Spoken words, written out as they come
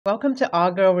Welcome to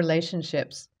Our Girl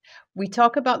Relationships. We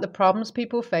talk about the problems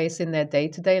people face in their day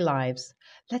to day lives.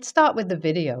 Let's start with the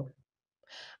video.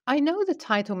 I know the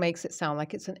title makes it sound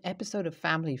like it's an episode of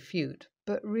Family Feud,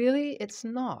 but really it's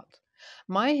not.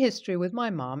 My history with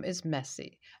my mom is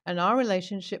messy, and our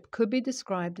relationship could be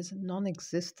described as non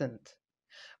existent.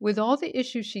 With all the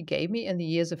issues she gave me and the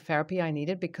years of therapy I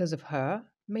needed because of her,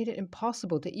 made it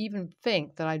impossible to even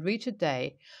think that I'd reach a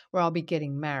day where I'll be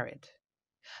getting married.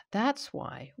 That's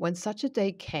why, when such a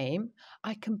day came,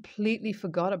 I completely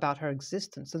forgot about her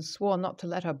existence and swore not to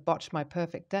let her botch my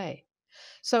perfect day.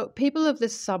 So, people of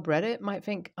this subreddit might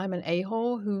think I'm an a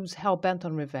hole who's hell bent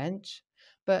on revenge,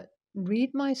 but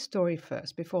read my story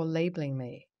first before labeling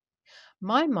me.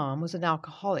 My mom was an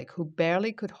alcoholic who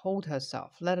barely could hold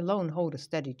herself, let alone hold a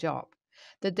steady job.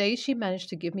 The days she managed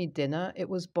to give me dinner, it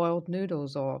was boiled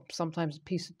noodles or sometimes a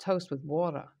piece of toast with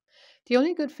water. The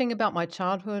only good thing about my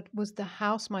childhood was the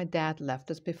house my dad left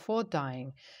us before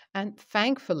dying, and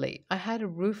thankfully, I had a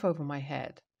roof over my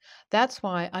head. That's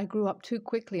why I grew up too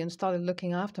quickly and started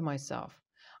looking after myself.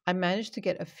 I managed to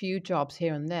get a few jobs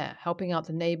here and there, helping out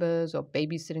the neighbors or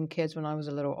babysitting kids when I was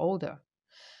a little older.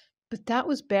 But that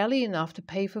was barely enough to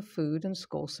pay for food and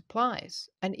school supplies.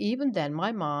 And even then,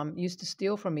 my mom used to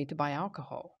steal from me to buy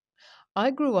alcohol.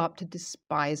 I grew up to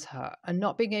despise her, and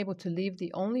not being able to leave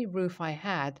the only roof I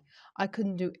had, I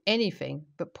couldn't do anything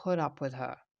but put up with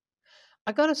her.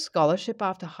 I got a scholarship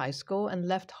after high school and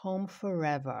left home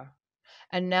forever.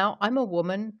 And now I'm a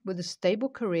woman with a stable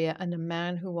career and a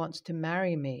man who wants to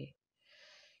marry me.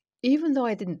 Even though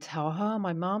I didn't tell her,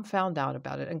 my mom found out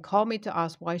about it and called me to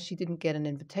ask why she didn't get an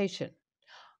invitation.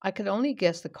 I could only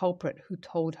guess the culprit who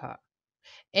told her.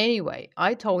 Anyway,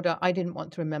 I told her I didn't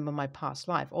want to remember my past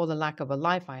life or the lack of a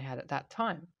life I had at that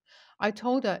time. I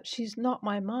told her she's not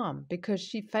my mom because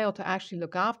she failed to actually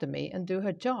look after me and do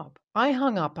her job. I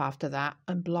hung up after that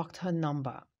and blocked her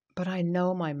number, but I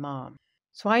know my mom.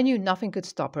 So I knew nothing could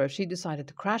stop her if she decided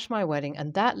to crash my wedding,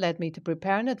 and that led me to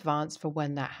prepare in advance for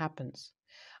when that happens.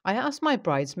 I asked my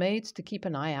bridesmaids to keep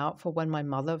an eye out for when my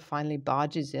mother finally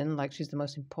barges in like she's the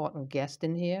most important guest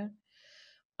in here.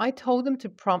 I told them to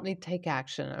promptly take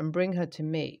action and bring her to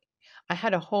me. I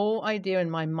had a whole idea in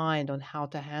my mind on how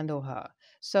to handle her.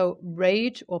 So,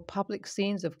 rage or public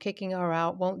scenes of kicking her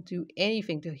out won't do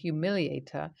anything to humiliate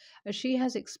her, as she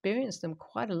has experienced them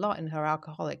quite a lot in her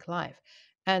alcoholic life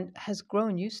and has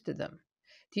grown used to them.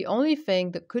 The only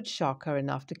thing that could shock her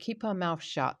enough to keep her mouth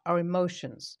shut are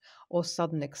emotions or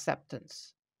sudden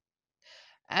acceptance.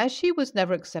 As she was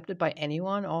never accepted by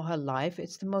anyone all her life,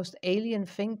 it's the most alien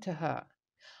thing to her.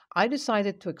 I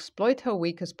decided to exploit her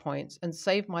weakest points and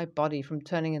save my body from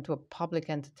turning into a public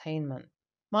entertainment.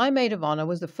 My maid of honor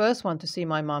was the first one to see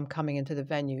my mom coming into the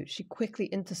venue. She quickly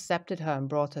intercepted her and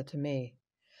brought her to me.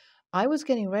 I was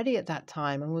getting ready at that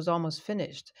time and was almost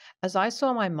finished. As I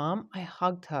saw my mom, I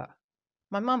hugged her.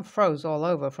 My mom froze all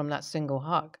over from that single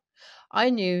hug.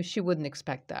 I knew she wouldn't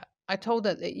expect that. I told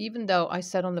her that even though I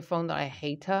said on the phone that I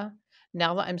hate her,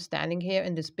 now that I'm standing here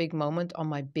in this big moment on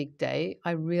my big day,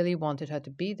 I really wanted her to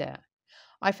be there.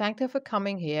 I thanked her for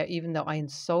coming here, even though I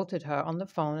insulted her on the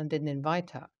phone and didn't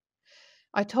invite her.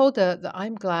 I told her that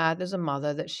I'm glad as a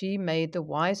mother that she made the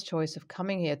wise choice of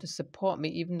coming here to support me,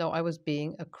 even though I was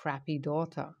being a crappy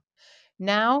daughter.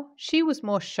 Now, she was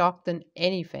more shocked than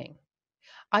anything.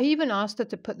 I even asked her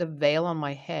to put the veil on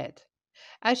my head.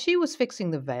 As she was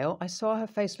fixing the veil, I saw her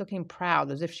face looking proud,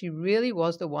 as if she really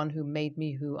was the one who made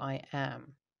me who I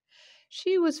am.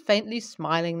 She was faintly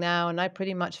smiling now, and I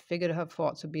pretty much figured her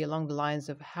thoughts would be along the lines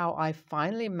of how I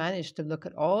finally managed to look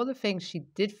at all the things she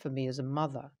did for me as a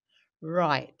mother.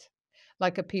 Right.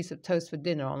 Like a piece of toast for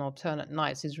dinner on alternate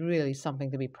nights is really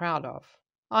something to be proud of.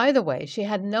 Either way, she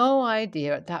had no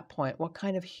idea at that point what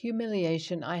kind of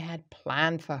humiliation I had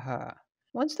planned for her.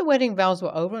 Once the wedding vows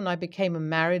were over and I became a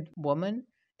married woman,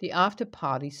 the after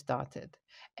party started.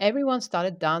 Everyone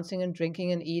started dancing and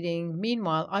drinking and eating.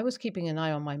 Meanwhile, I was keeping an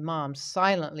eye on my mom,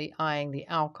 silently eyeing the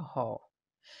alcohol.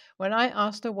 When I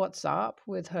asked her what's up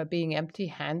with her being empty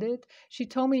handed, she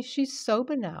told me she's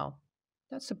sober now.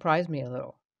 That surprised me a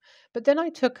little. But then I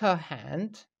took her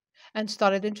hand and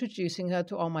started introducing her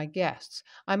to all my guests.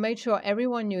 I made sure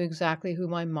everyone knew exactly who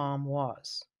my mom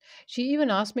was. She even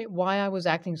asked me why I was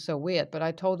acting so weird, but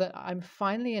I told her I'm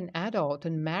finally an adult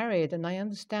and married, and I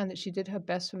understand that she did her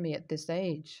best for me at this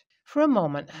age. For a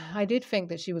moment, I did think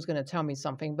that she was going to tell me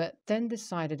something, but then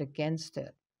decided against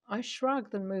it. I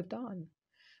shrugged and moved on.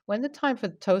 When the time for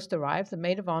the toast arrived, the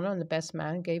maid of honor and the best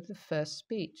man gave the first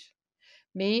speech.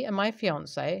 Me and my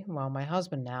fiance, well, my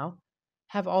husband now,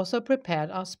 have also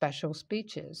prepared our special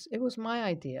speeches. It was my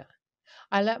idea.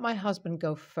 I let my husband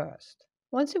go first.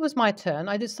 Once it was my turn,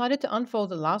 I decided to unfold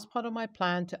the last part of my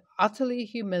plan to utterly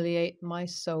humiliate my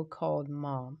so called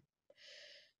mom.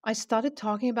 I started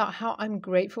talking about how I'm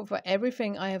grateful for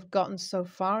everything I have gotten so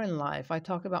far in life. I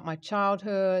talked about my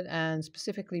childhood and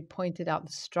specifically pointed out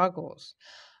the struggles.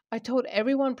 I told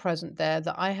everyone present there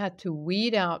that I had to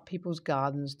weed out people's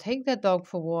gardens, take their dog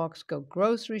for walks, go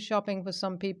grocery shopping for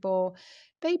some people,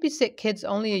 babysit kids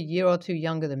only a year or two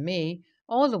younger than me,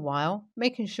 all the while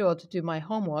making sure to do my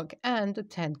homework and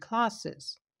attend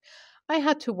classes. I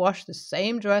had to wash the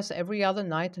same dress every other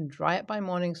night and dry it by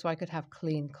morning so I could have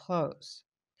clean clothes.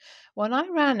 When I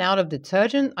ran out of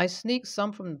detergent, I sneaked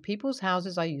some from the people's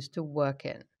houses I used to work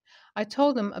in. I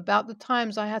told them about the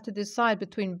times I had to decide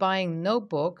between buying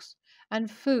notebooks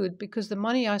and food because the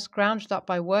money I scrounged up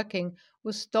by working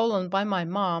was stolen by my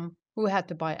mom, who had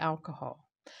to buy alcohol.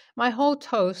 My whole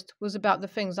toast was about the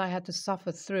things I had to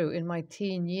suffer through in my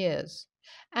teen years,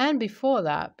 and before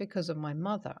that, because of my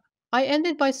mother. I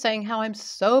ended by saying how I'm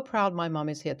so proud my mom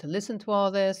is here to listen to all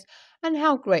this, and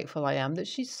how grateful I am that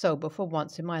she's sober for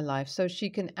once in my life so she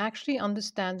can actually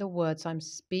understand the words I'm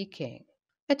speaking.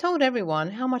 I told everyone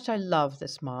how much I love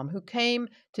this mom who came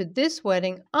to this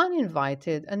wedding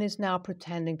uninvited and is now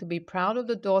pretending to be proud of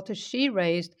the daughter she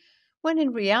raised when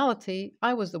in reality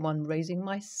I was the one raising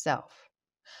myself.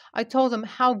 I told them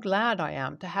how glad I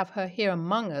am to have her here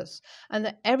among us and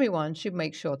that everyone should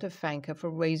make sure to thank her for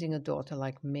raising a daughter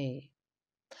like me.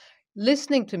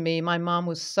 Listening to me, my mom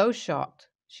was so shocked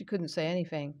she couldn't say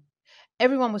anything.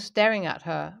 Everyone was staring at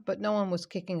her, but no one was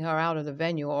kicking her out of the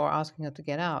venue or asking her to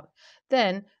get out.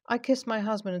 Then I kissed my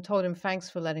husband and told him thanks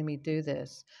for letting me do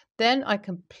this. Then I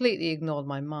completely ignored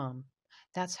my mom.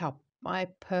 That's how my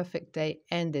perfect day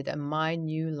ended and my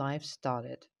new life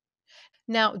started.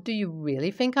 Now, do you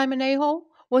really think I'm an a hole?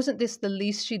 Wasn't this the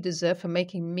least she deserved for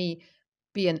making me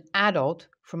be an adult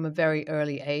from a very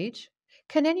early age?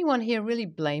 Can anyone here really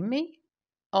blame me?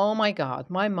 Oh my God,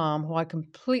 my mom, who I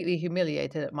completely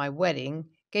humiliated at my wedding,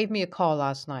 gave me a call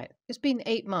last night. It's been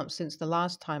 8 months since the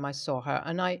last time I saw her,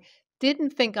 and I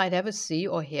didn't think I'd ever see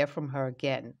or hear from her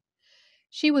again.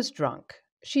 She was drunk.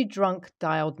 She drunk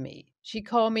dialed me. She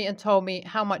called me and told me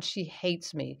how much she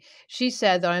hates me. She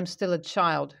said that I'm still a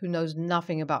child who knows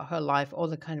nothing about her life or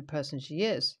the kind of person she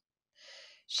is.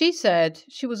 She said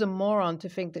she was a moron to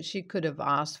think that she could have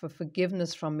asked for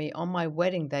forgiveness from me on my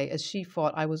wedding day as she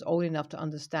thought I was old enough to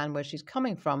understand where she's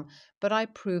coming from, but I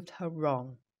proved her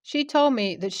wrong. She told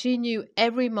me that she knew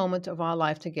every moment of our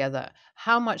life together,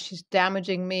 how much she's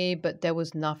damaging me, but there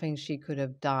was nothing she could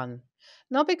have done.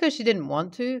 Not because she didn't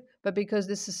want to, but because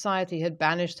this society had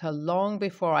banished her long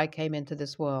before I came into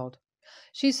this world.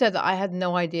 She said that I had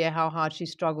no idea how hard she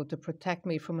struggled to protect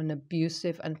me from an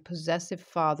abusive and possessive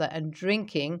father, and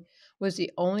drinking was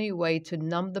the only way to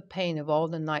numb the pain of all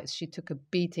the nights she took a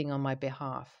beating on my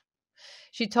behalf.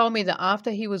 She told me that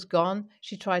after he was gone,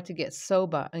 she tried to get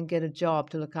sober and get a job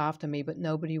to look after me, but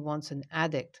nobody wants an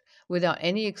addict without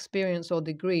any experience or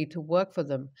degree to work for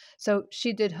them. So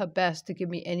she did her best to give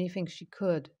me anything she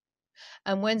could.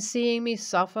 And when seeing me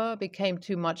suffer became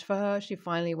too much for her, she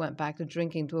finally went back to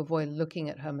drinking to avoid looking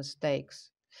at her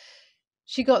mistakes.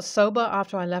 She got sober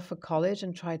after I left for college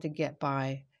and tried to get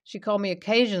by. She called me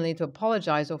occasionally to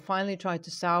apologize or finally tried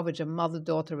to salvage a mother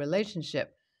daughter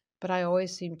relationship, but I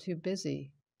always seemed too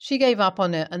busy. She gave up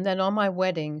on it, and then on my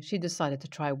wedding, she decided to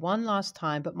try one last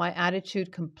time, but my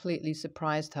attitude completely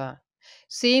surprised her.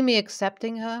 Seeing me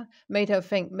accepting her made her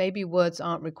think maybe words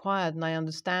aren't required and I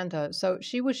understand her, so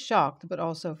she was shocked but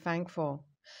also thankful.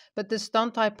 But the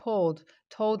stunt I pulled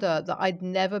told her that I'd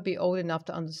never be old enough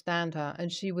to understand her,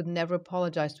 and she would never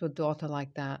apologize to a daughter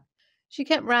like that. She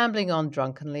kept rambling on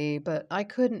drunkenly, but I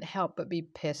couldn't help but be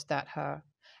pissed at her.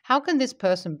 How can this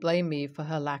person blame me for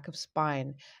her lack of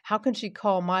spine? How can she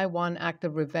call my one act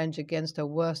of revenge against her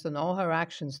worse than all her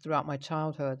actions throughout my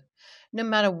childhood? No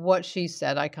matter what she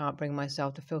said, I can't bring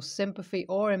myself to feel sympathy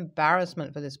or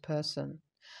embarrassment for this person.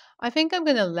 I think I'm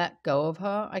going to let go of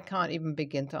her. I can't even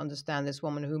begin to understand this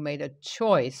woman who made a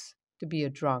choice to be a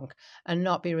drunk and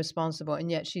not be responsible, and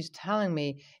yet she's telling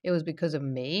me it was because of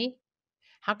me?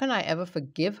 How can I ever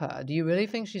forgive her? Do you really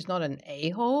think she's not an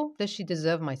a-hole? Does she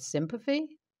deserve my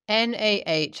sympathy?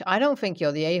 NaH, I don't think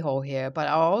you're the a-hole here, but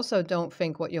I also don't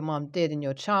think what your mom did in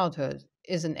your childhood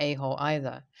is an a-hole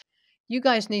either. You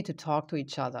guys need to talk to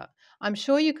each other. I'm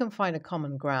sure you can find a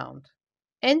common ground.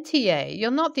 NTA,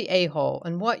 you're not the a-hole,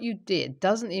 and what you did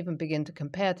doesn't even begin to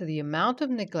compare to the amount of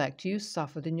neglect you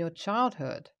suffered in your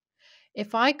childhood.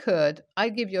 If I could,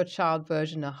 I'd give your child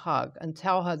version a hug and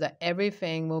tell her that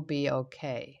everything will be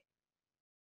okay.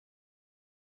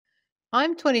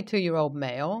 I'm 22-year-old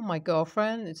male. My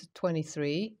girlfriend is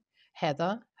 23.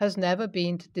 Heather has never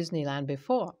been to Disneyland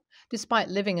before, despite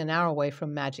living an hour away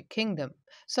from Magic Kingdom.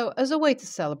 So, as a way to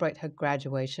celebrate her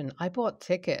graduation, I bought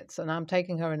tickets and I'm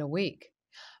taking her in a week.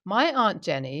 My Aunt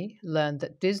Jenny learned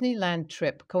that Disneyland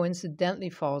trip coincidentally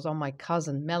falls on my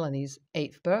cousin Melanie's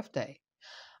 8th birthday.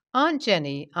 Aunt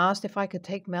Jenny asked if I could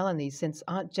take Melanie since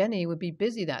Aunt Jenny would be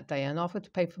busy that day and offered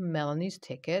to pay for Melanie's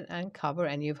ticket and cover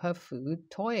any of her food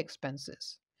toy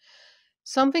expenses.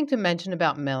 Something to mention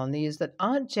about Melanie is that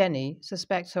Aunt Jenny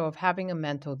suspects her of having a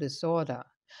mental disorder.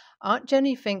 Aunt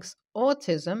Jenny thinks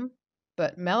autism,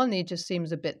 but Melanie just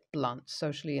seems a bit blunt,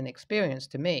 socially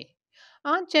inexperienced to me.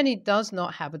 Aunt Jenny does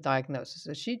not have a diagnosis,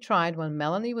 as she tried when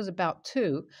Melanie was about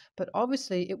 2, but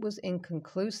obviously it was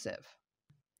inconclusive.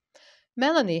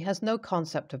 Melanie has no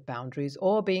concept of boundaries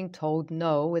or being told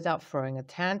no without throwing a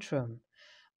tantrum.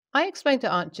 I explained to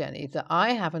Aunt Jenny that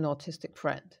I have an autistic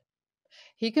friend.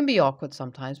 He can be awkward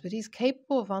sometimes, but he's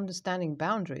capable of understanding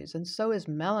boundaries, and so is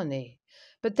Melanie.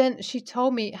 But then she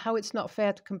told me how it's not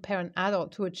fair to compare an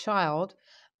adult to a child,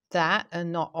 that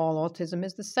and not all autism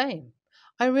is the same.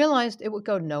 I realized it would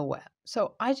go nowhere,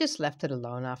 so I just left it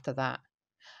alone after that.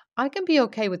 I can be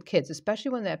okay with kids,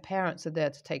 especially when their parents are there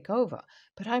to take over,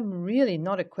 but I'm really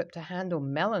not equipped to handle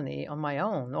Melanie on my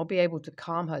own or be able to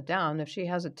calm her down if she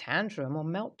has a tantrum or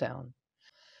meltdown.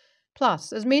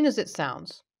 Plus, as mean as it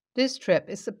sounds, this trip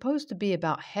is supposed to be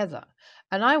about Heather,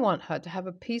 and I want her to have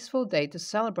a peaceful day to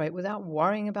celebrate without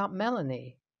worrying about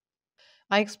Melanie.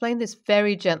 I explained this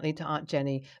very gently to Aunt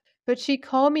Jenny, but she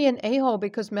called me an a-hole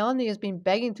because Melanie has been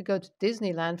begging to go to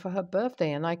Disneyland for her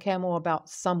birthday and I care more about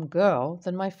some girl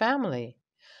than my family.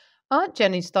 Aunt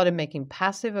Jenny started making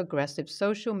passive aggressive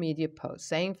social media posts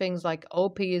saying things like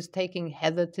OP is taking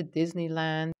Heather to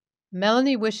Disneyland.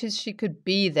 Melanie wishes she could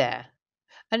be there.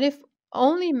 And if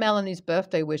only Melanie's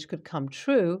birthday wish could come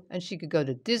true and she could go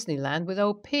to Disneyland with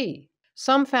OP.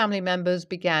 Some family members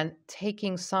began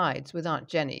taking sides with Aunt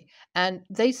Jenny, and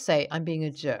they say I'm being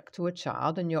a jerk to a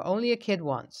child and you're only a kid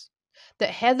once. That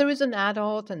Heather is an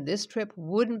adult and this trip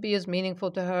wouldn't be as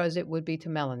meaningful to her as it would be to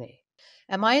Melanie.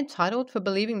 Am I entitled for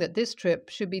believing that this trip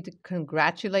should be to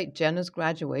congratulate Jenna's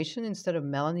graduation instead of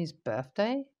Melanie's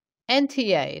birthday?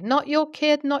 NTA, not your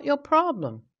kid, not your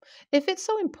problem. If it's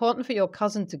so important for your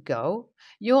cousin to go,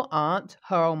 your aunt,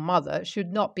 her own mother,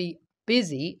 should not be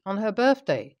busy on her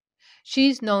birthday.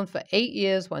 She's known for 8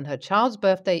 years when her child's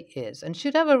birthday is and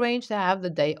should have arranged to have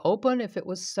the day open if it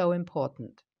was so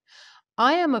important.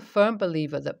 I am a firm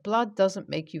believer that blood doesn't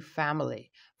make you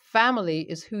family. Family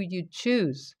is who you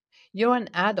choose. You're an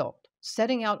adult,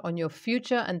 setting out on your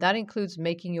future, and that includes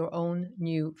making your own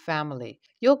new family.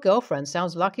 Your girlfriend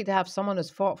sounds lucky to have someone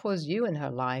as thoughtful as you in her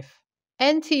life.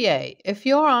 NTA, if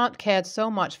your aunt cared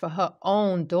so much for her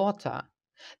own daughter,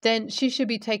 then she should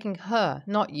be taking her,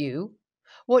 not you.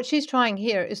 What she's trying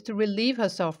here is to relieve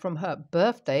herself from her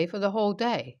birthday for the whole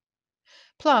day.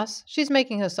 Plus, she's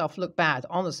making herself look bad,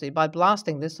 honestly, by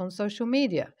blasting this on social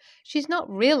media. She's not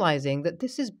realizing that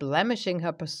this is blemishing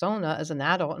her persona as an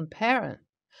adult and parent.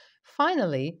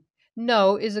 Finally,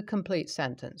 no is a complete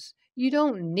sentence. You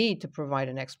don't need to provide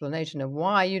an explanation of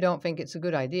why you don't think it's a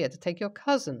good idea to take your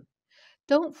cousin.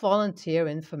 Don't volunteer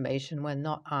information when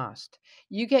not asked.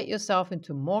 You get yourself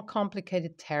into more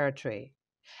complicated territory.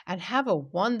 And have a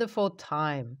wonderful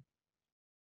time.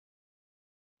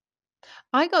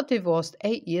 I got divorced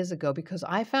 8 years ago because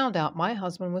I found out my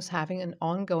husband was having an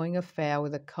ongoing affair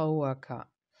with a coworker.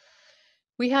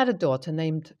 We had a daughter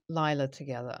named Lila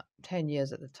together, 10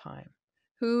 years at the time,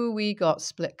 who we got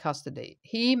split custody.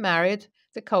 He married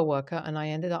the coworker, and I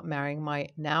ended up marrying my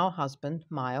now husband,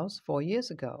 Miles, 4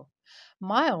 years ago.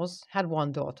 Miles had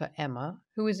one daughter, Emma,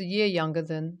 who is a year younger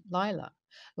than Lila.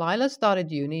 Lila started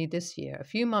uni this year, a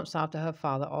few months after her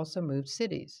father also moved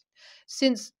cities.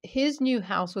 Since his new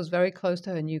house was very close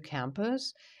to her new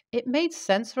campus, it made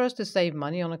sense for us to save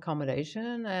money on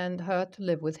accommodation and her to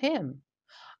live with him.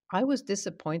 I was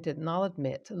disappointed, and I'll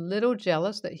admit, a little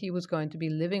jealous that he was going to be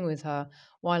living with her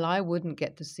while I wouldn't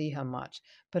get to see her much.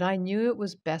 But I knew it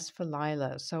was best for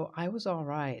Lila, so I was all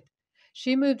right.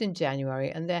 She moved in January,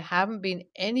 and there haven't been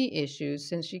any issues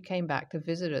since she came back to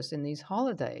visit us in these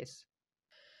holidays.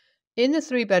 In the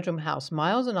 3-bedroom house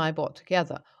Miles and I bought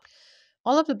together,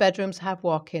 all of the bedrooms have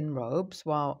walk-in robes,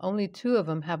 while only 2 of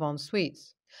them have en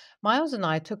suites. Miles and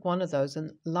I took one of those,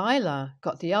 and Lila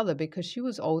got the other because she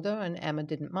was older and Emma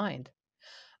didn't mind.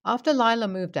 After Lila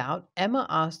moved out, Emma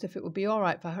asked if it would be all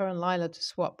right for her and Lila to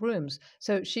swap rooms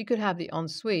so she could have the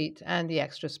ensuite and the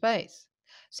extra space.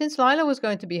 Since Lila was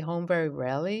going to be home very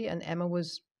rarely and Emma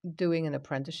was doing an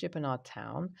apprenticeship in our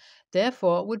town,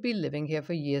 therefore would be living here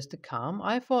for years to come,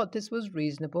 I thought this was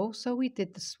reasonable, so we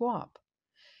did the swap.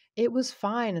 It was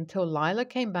fine until Lila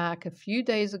came back a few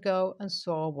days ago and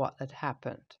saw what had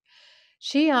happened.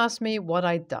 She asked me what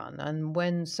I'd done, and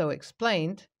when so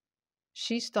explained,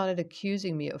 she started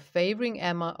accusing me of favoring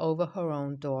Emma over her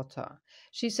own daughter.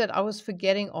 She said I was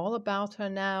forgetting all about her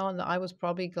now and that I was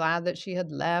probably glad that she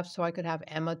had left so I could have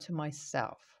Emma to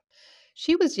myself.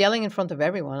 She was yelling in front of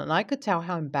everyone, and I could tell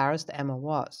how embarrassed Emma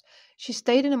was. She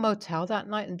stayed in a motel that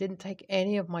night and didn't take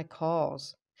any of my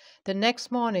calls. The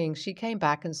next morning, she came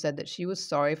back and said that she was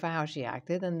sorry for how she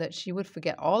acted and that she would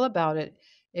forget all about it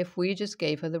if we just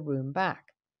gave her the room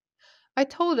back. I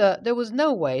told her there was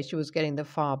no way she was getting the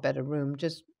far better room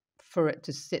just for it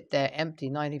to sit there empty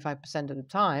 95% of the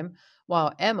time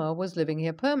while Emma was living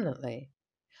here permanently.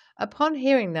 Upon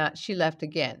hearing that, she left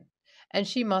again, and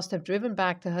she must have driven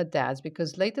back to her dad's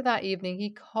because later that evening he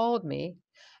called me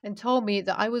and told me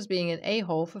that I was being an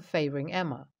a-hole for favoring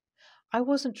Emma. I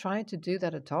wasn't trying to do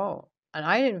that at all, and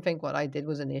I didn't think what I did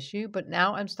was an issue, but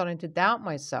now I'm starting to doubt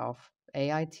myself.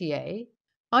 AITA?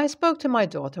 I spoke to my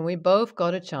daughter and we both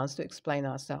got a chance to explain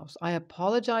ourselves. I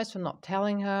apologized for not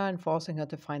telling her and forcing her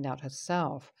to find out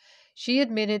herself. She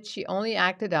admitted she only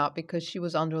acted out because she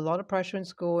was under a lot of pressure in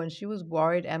school and she was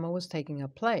worried Emma was taking her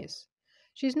place.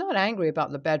 She's not angry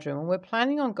about the bedroom and we're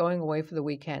planning on going away for the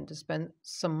weekend to spend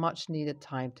some much needed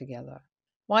time together.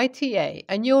 YTA,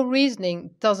 and your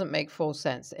reasoning doesn't make full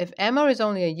sense. If Emma is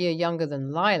only a year younger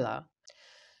than Lila,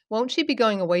 won't she be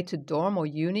going away to dorm or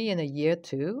uni in a year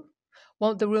too?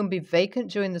 Won't the room be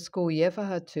vacant during the school year for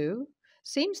her too?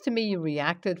 Seems to me you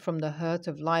reacted from the hurt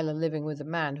of Lila living with a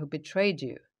man who betrayed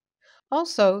you.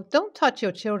 Also, don't touch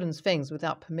your children's things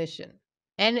without permission.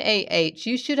 NaH,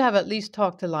 you should have at least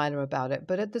talked to Lila about it,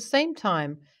 but at the same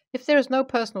time, if there is no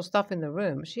personal stuff in the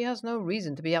room, she has no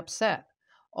reason to be upset.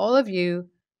 All of you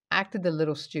acted a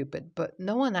little stupid, but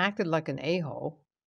no one acted like an a-hole.